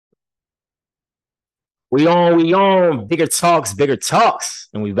We on. Bigger talks, bigger talks.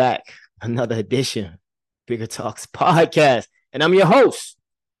 And we back. Another edition. Bigger Talks podcast. And I'm your host,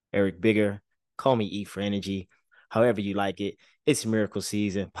 Eric Bigger. Call me E for energy. However you like it. It's miracle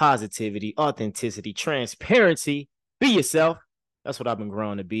season. Positivity, authenticity, transparency. Be yourself. That's what I've been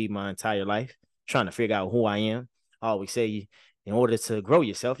growing to be my entire life. Trying to figure out who I am. I always say in order to grow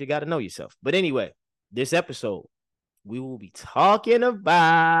yourself, you got to know yourself. But anyway, this episode, we will be talking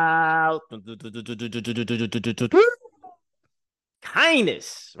about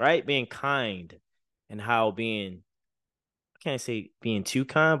kindness, right? Being kind and how I can't say being too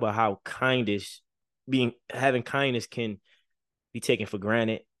kind, but how kindness, having kindness can be taken for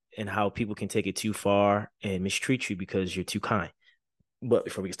granted and how people can take it too far and mistreat you because you're too kind. But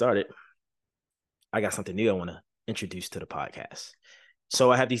before we get started, I got something new I want to introduce to the podcast.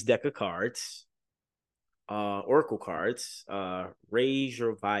 So I have these deck of cards, Oracle cards, Raise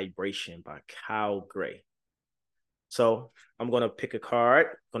Your Vibration by Cal Gray. So I'm going to pick a card,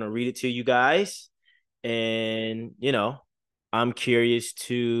 going to read it to you guys. And, I'm curious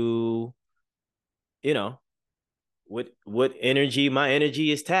to, you know, what energy my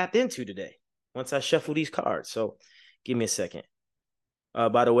energy is tapped into today once I shuffle these cards. So give me a second.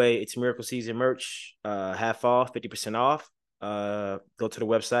 By the way, it's Miracle Season merch, half off, 50% off. Go to the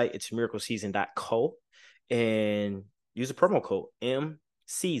website. It's miracleseason.co and use the promo code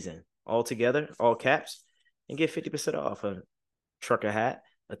MSeason all together, all caps, and get 50% off a trucker hat,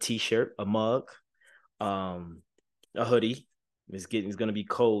 a t-shirt, a mug, a hoodie. It's gonna be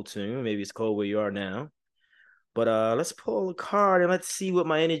cold soon. Maybe it's cold where you are now. But let's pull a card and let's see what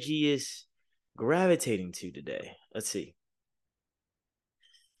my energy is gravitating to today. Let's see.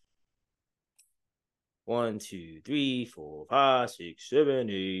 1, 2, 3, 4, 5, 6, 7,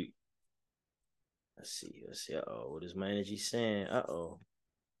 8. Let's see. Uh-oh. What is my energy saying? Uh-oh.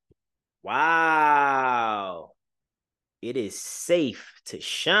 Wow. It is safe to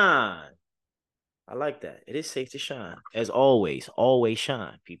shine. I like that. It is safe to shine. As always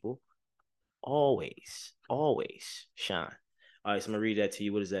shine, people. Always shine. All right, so I'm gonna read that to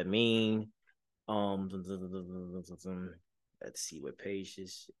you. What does that mean? Let's see what page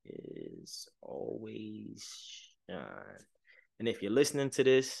this is. Always shine. And if you're listening to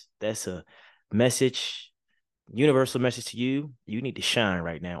this, that's a message, universal message to you. You need to shine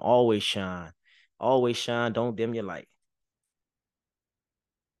right now. Always shine. Always shine. Don't dim your light.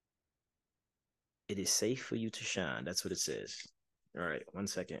 It is safe for you to shine. That's what it says. All right, 1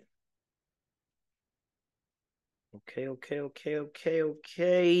 second. Okay.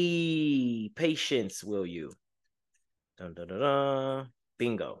 Patience, will you? Dun, dun, dun, dun.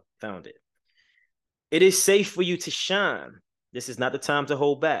 Bingo. Found it. It is safe for you to shine. This is not the time to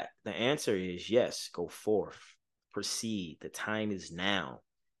hold back. The answer is yes. Go forth. Proceed. The time is now.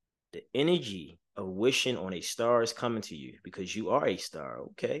 The energy of wishing on a star is coming to you because you are a star,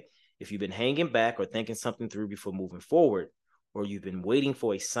 okay? If you've been hanging back or thinking something through before moving forward, or you've been waiting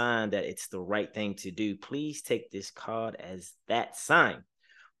for a sign that it's the right thing to do, please take this card as that sign.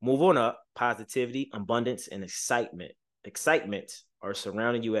 Move on up. Positivity, abundance, and excitement are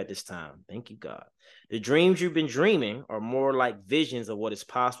surrounding you at this time. Thank you, God. The dreams you've been dreaming are more like visions of what is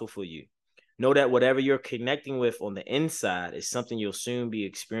possible for you. Know that whatever you're connecting with on the inside is something you'll soon be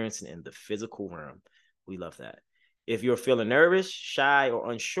experiencing in the physical realm. We love that. If you're feeling nervous, shy,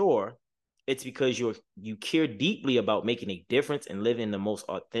 or unsure, it's because you care deeply about making a difference and living in the most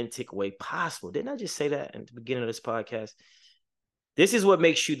authentic way possible. Didn't I just say that at the beginning of this podcast? This is what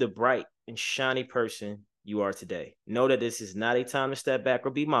makes you the bright and shiny person you are today. Know that this is not a time to step back or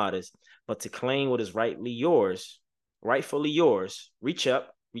be modest, but to claim what is rightfully yours. Reach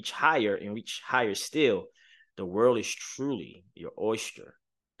up, reach higher, and reach higher still. The world is truly your oyster,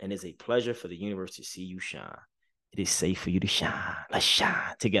 and it's a pleasure for the universe to see you shine. It is safe for you to shine. Let's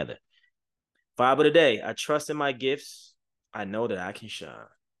shine together. Vibe of the day. I trust in my gifts. I know that I can shine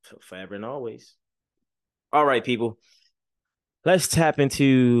forever and always. All right, people. Let's tap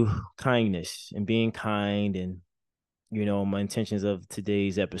into kindness and being kind. And, my intentions of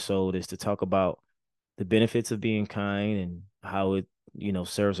today's episode is to talk about the benefits of being kind and how it,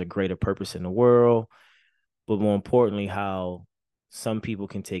 serves a greater purpose in the world. But more importantly, how some people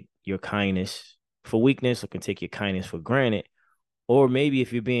can take your kindness for weakness or can take your kindness for granted. Or maybe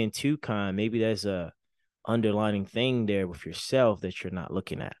if you're being too kind, maybe there's a underlining thing there with yourself that you're not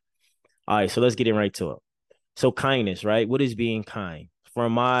looking at. All right, so let's get in right to it. So kindness, right? What is being kind?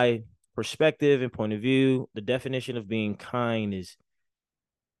 From my perspective and point of view, the definition of being kind is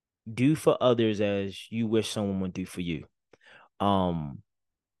do for others as you wish someone would do for you.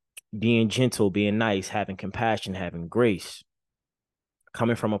 Being gentle, being nice, having compassion, having grace,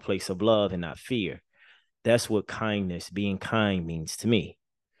 coming from a place of love and not fear. That's what kindness, being kind, means to me.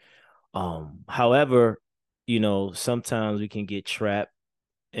 However, sometimes we can get trapped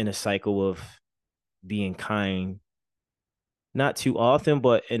in a cycle of being kind, not too often,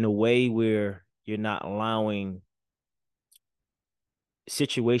 but in a way where you're not allowing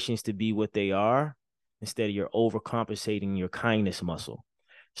situations to be what they are. Instead, you're overcompensating your kindness muscle.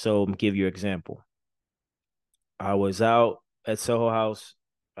 So, give you an example. I was out at Soho House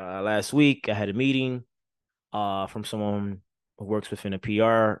last week. I had a meeting from someone who works within a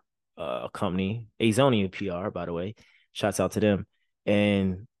PR company, Azonia PR, by the way. Shouts out to them.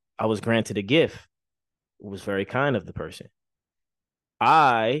 And I was granted a gift. It was very kind of the person.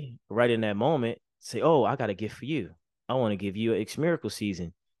 I, right in that moment, say, "Oh, I got a gift for you. I want to give you an X Miracle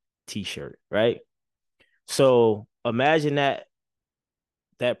Season t-shirt," right? So imagine that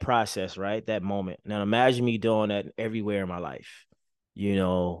process, right? That moment. Now imagine me doing that everywhere in my life.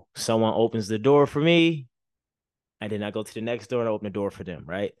 Someone opens the door for me, and then I go to the next door and I open the door for them,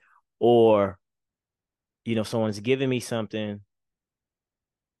 right? Or, someone's giving me something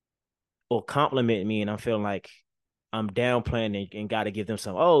or complimenting me, and I'm feeling like I'm downplaying and got to give them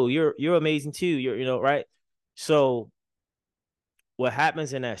some. "Oh, you're amazing too. You're right." So what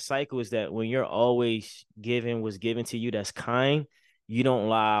happens in that cycle is that when you're always giving what's given to you that's kind, you don't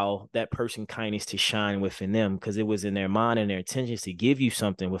allow that person kindness to shine within them because it was in their mind and their intentions to give you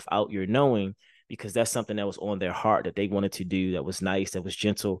something without your knowing, because that's something that was on their heart that they wanted to do, that was nice, that was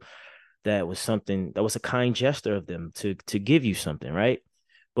gentle, that was something that was a kind gesture of them to give you something, right?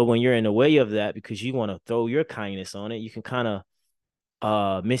 But when you're in the way of that because you want to throw your kindness on it, you can kind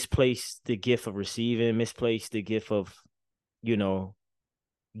of misplace the gift of receiving, misplace the gift of, you know,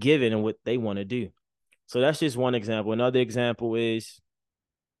 giving and what they want to do. So that's just one example. Another example is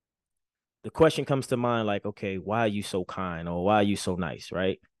the question comes to mind like, okay, why are you so kind, or why are you so nice,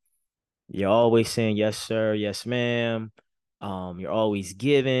 right? You're always saying yes, sir, yes, ma'am. You're always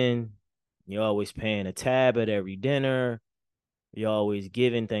giving. You're always paying a tab at every dinner. You're always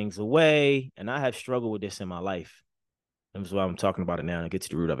giving things away. And I have struggled with this in my life. That's why I'm talking about it now and get to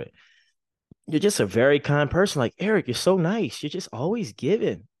the root of it. You're just a very kind person. Like, Eric, you're so nice. You're just always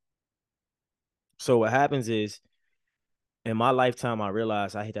giving. So what happens is, in my lifetime, I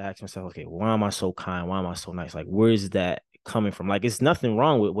realized I had to ask myself, okay, why am I so kind? Why am I so nice? Like, where is that coming from? Like, it's nothing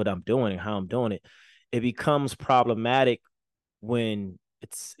wrong with what I'm doing and how I'm doing it. It becomes problematic when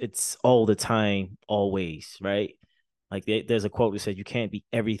it's all the time, always, right? Like, there's a quote that says you can't be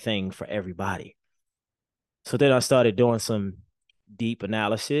everything for everybody. So then I started doing some deep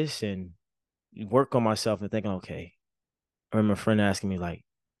analysis and work on myself and thinking, okay. I remember a friend asking me like,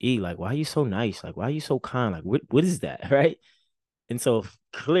 like, why are you so nice? Like, why are you so kind? Like, what is that, right? And so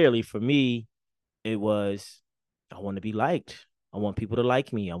clearly for me, it was, I want to be liked. I want people to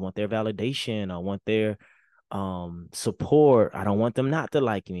like me. I want their validation. I want their support. I don't want them not to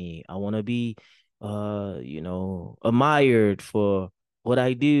like me. I want to be admired for what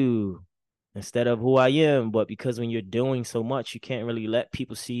I do instead of who I am. But because when you're doing so much, you can't really let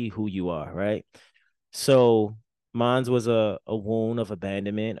people see who you are, right? So mine's was a wound of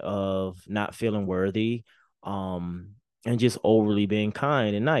abandonment, of not feeling worthy, and just overly being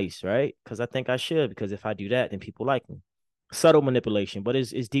kind and nice, right? Because I think I should, because if I do that, then people like me. Subtle manipulation, but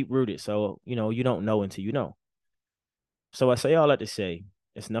it's deep rooted. So, you don't know until you know. So I say all that to say,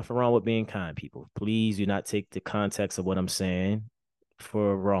 there's nothing wrong with being kind, people. Please do not take the context of what I'm saying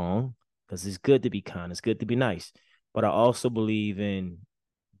for wrong, because it's good to be kind. It's good to be nice. But I also believe in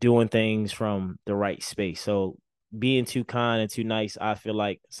doing things from the right space. So being too kind and too nice, I feel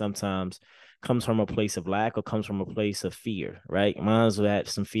like sometimes comes from a place of lack or comes from a place of fear, right? Mine's had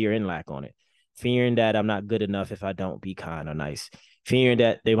some fear and lack on it. Fearing that I'm not good enough if I don't be kind or nice. Fearing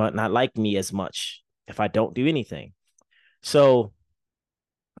that they might not like me as much if I don't do anything. So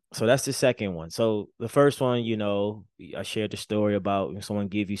that's the second one. So the first one, I shared the story about when someone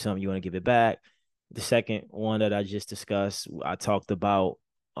give you something, you want to give it back. The second one that I just discussed, I talked about,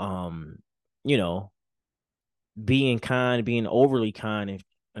 um, you know, being kind, being overly kind,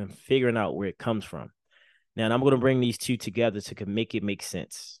 and figuring out where it comes from. Now, and I'm going to bring these two together to make it make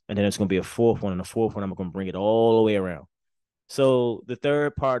sense. And then it's going to be a fourth one. And the fourth one, I'm going to bring it all the way around. So the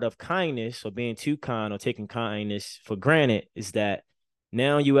third part of kindness, or being too kind or taking kindness for granted, is that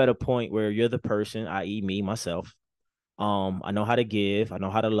now you at a point where you're the person, i.e. me, myself. I know how to give, I know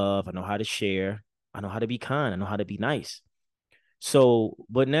how to love, I know how to share, I know how to be kind, I know how to be nice. So,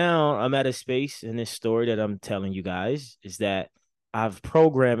 but now I'm at a space in this story that I'm telling you guys is that I've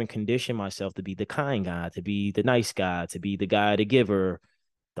programmed and conditioned myself to be the kind guy, to be the nice guy, to be the guy, the giver,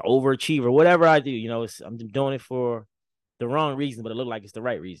 the overachiever, whatever I do. I'm doing it for the wrong reasons, but it look like it's the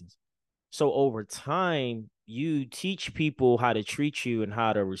right reasons. So over time, you teach people how to treat you and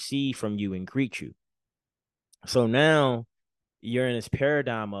how to receive from you and greet you. So now you're in this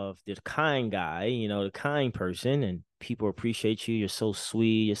paradigm of the kind guy, the kind person, and people appreciate you. You're so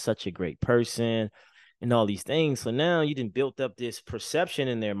sweet. You're such a great person, and all these things. So now you didn't built up this perception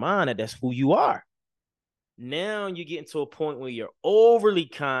in their mind that that's who you are. Now you're getting to a point where you're overly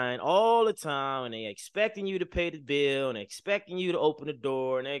kind all the time, and they expecting you to pay the bill, and expecting you to open the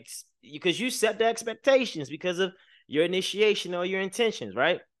door, and because you set the expectations because of your initiation or your intentions,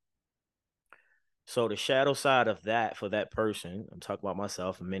 right? So the shadow side of that for that person, I'm talking about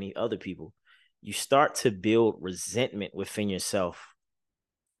myself and many other people, you start to build resentment within yourself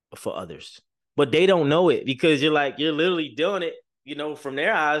for others. But they don't know it because you're literally doing it, from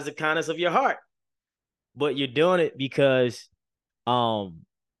their eyes, the kindness of your heart. But you're doing it because um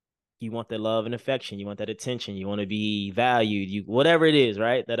you want that love and affection, you want that attention, you want to be valued, you whatever it is,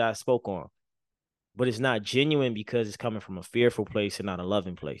 right? That I spoke on. But it's not genuine because it's coming from a fearful place and not a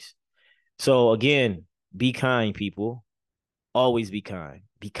loving place. So again, be kind, people. Always be kind.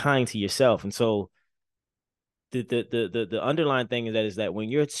 Be kind to yourself. And so the underlying thing is that when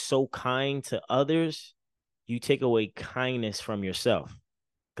you're so kind to others, you take away kindness from yourself.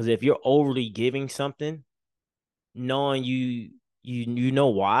 Because if you're overly giving something, knowing you know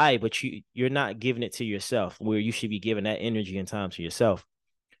why, but you're not giving it to yourself, where you should be giving that energy and time to yourself.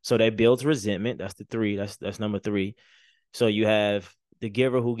 So that builds resentment. That's the three. That's number three. So you have the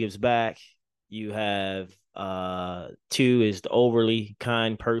giver who gives back. You have two is the overly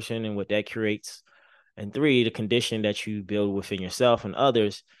kind person and what that creates. And three, the condition that you build within yourself and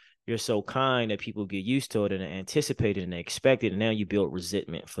others. You're so kind that people get used to it and anticipate it and they expect it. And now you build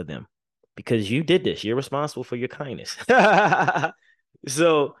resentment for them because you did this. You're responsible for your kindness.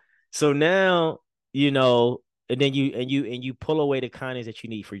 so so now, and then you pull away the kindness that you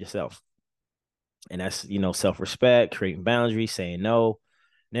need for yourself. And that's, self-respect, creating boundaries, saying no.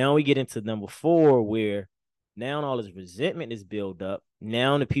 Now we get into number four, where now all this resentment is built up.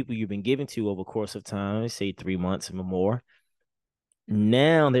 Now the people you've been giving to over the course of time, say 3 months or more,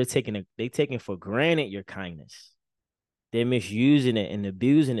 now they taking for granted your kindness. They're misusing it and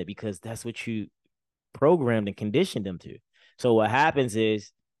abusing it because that's what you programmed and conditioned them to. So what happens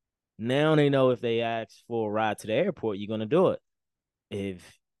is now they know if they ask for a ride to the airport, you're gonna do it.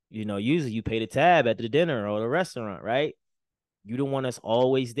 If usually you pay the tab at the dinner or the restaurant, right? You the one that's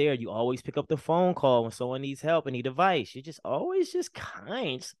always there. You always pick up the phone call when someone needs help and need advice. You're just always just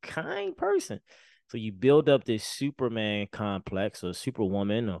kind person. So you build up this Superman complex or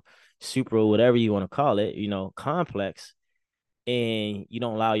Superwoman or super whatever you want to call it, complex, and you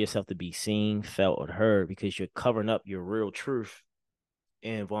don't allow yourself to be seen, felt, or heard because you're covering up your real truth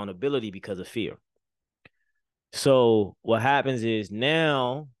and vulnerability because of fear. So what happens is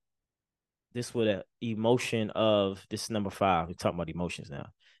now this with an emotion of this is number 5. We're talking about emotions now.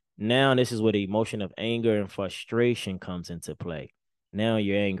 Now this is where the emotion of anger and frustration comes into play. Now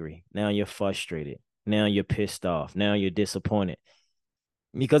you're angry. Now you're frustrated. Now you're pissed off. Now you're disappointed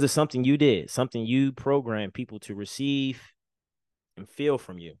because of something you did, something you programmed people to receive and feel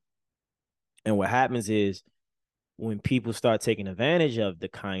from you. And what happens is when people start taking advantage of the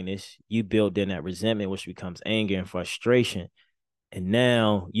kindness, you build in that resentment, which becomes anger and frustration. And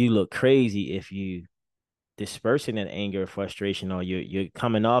now you look crazy if you dispersing that anger or frustration, or you're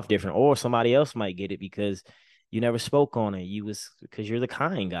coming off different, or somebody else might get it because you never spoke on it. You was because you're the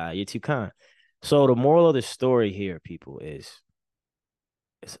kind guy. You're too kind. So the moral of the story here, people, is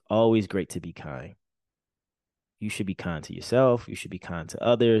it's always great to be kind. You should be kind to yourself. You should be kind to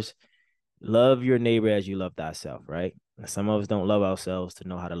others. Love your neighbor as you love thyself, right? Some of us don't love ourselves to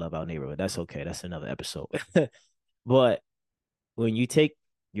know how to love our neighbor, but that's okay. That's another episode. But when you take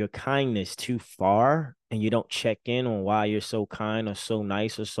your kindness too far and you don't check in on why you're so kind or so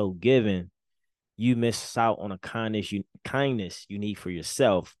nice or so giving, you miss out on a kindness you need for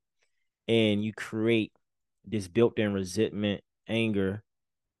yourself, and you create this built-in resentment, anger,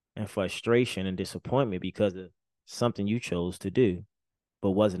 and frustration and disappointment because of something you chose to do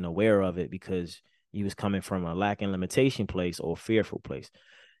but wasn't aware of it because you was coming from a lack and limitation place or fearful place.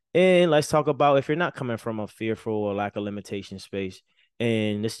 And let's talk about if you're not coming from a fearful or lack of limitation space,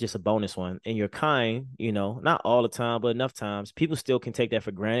 and this is just a bonus one, and you're kind, not all the time, but enough times, people still can take that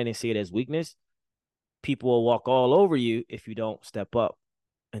for granted and see it as weakness. People will walk all over you if you don't step up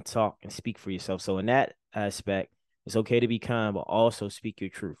and talk and speak for yourself. So in that aspect, it's okay to be kind, but also speak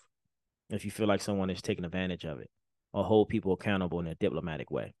your truth if you feel like someone is taking advantage of it, or hold people accountable in a diplomatic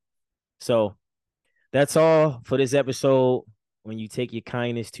way. So that's all for this episode. When you take your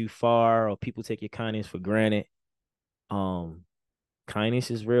kindness too far, or people take your kindness for granted,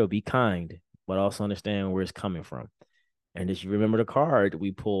 Kindness is real. Be kind, but also understand where it's coming from. And as you remember the card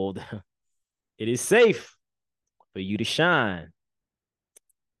we pulled, it is safe for you to shine.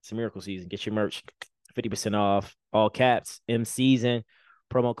 It's a miracle season. Get your merch 50% off, all caps, M season,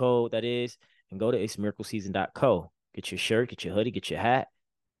 promo code that is, and go to itsmiracleseason.co. Get your shirt, get your hoodie, get your hat,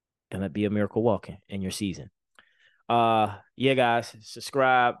 and let be a miracle walking in your season. Yeah, guys,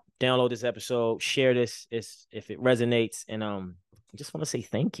 subscribe, download this episode, share this if it resonates, and I just want to say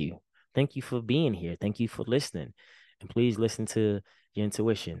thank you. Thank you for being here. Thank you for listening. And please listen to your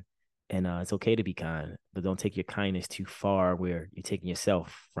intuition. And it's okay to be kind, but don't take your kindness too far where you're taking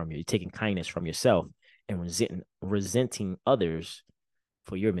you're taking kindness from yourself and resenting others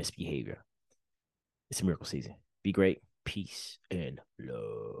for your misbehavior. It's a miracle season. Be great. Peace and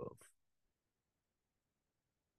love.